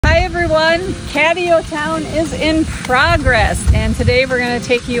everyone, Catio Town is in progress, and today we're going to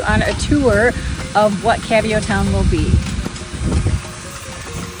take you on a tour of what Catio Town will be.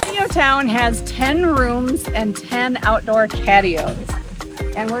 Catio Town has 10 rooms and 10 outdoor catios,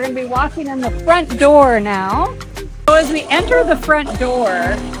 and we're going to be walking in the front door now. So as we enter the front door,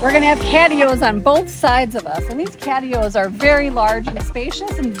 we're going to have catios on both sides of us, and these catios are very large and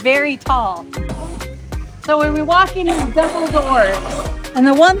spacious and very tall. So when we walk in these double doors, and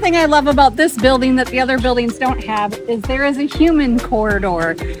the one thing I love about this building that the other buildings don't have is there is a human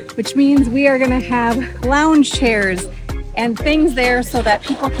corridor, which means we are going to have lounge chairs and things there so that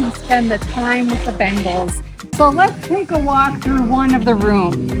people can spend the time with the Bengals. So let's take a walk through one of the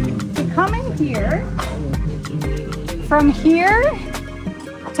rooms. So come in here. From here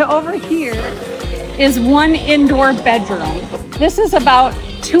to over here is one indoor bedroom. This is about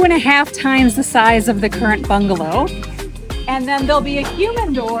 2.5 times the size of the current bungalow. And then there'll be a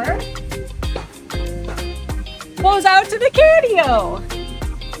human door. Goes out to the catio.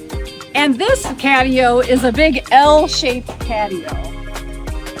 And this catio is a big L-shaped catio.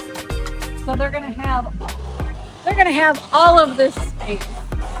 So they're gonna have all of this space.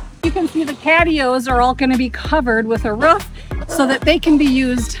 You can see the catios are all gonna be covered with a roof so that they can be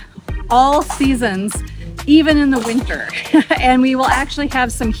used all seasons, even in the winter. And we will actually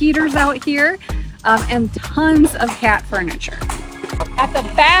have some heaters out here and tons of cat furniture. At the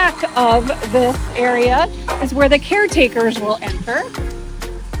back of this area is where the caretakers will enter.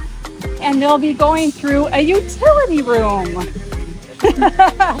 And they'll be going through a utility room.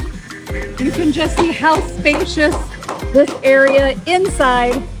 You can just see how spacious this area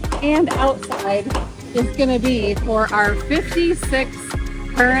inside and outside is going to be for our 56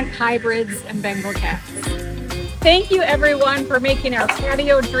 current hybrids and Bengal cats. Thank you everyone for making our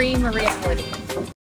catio dream a reality.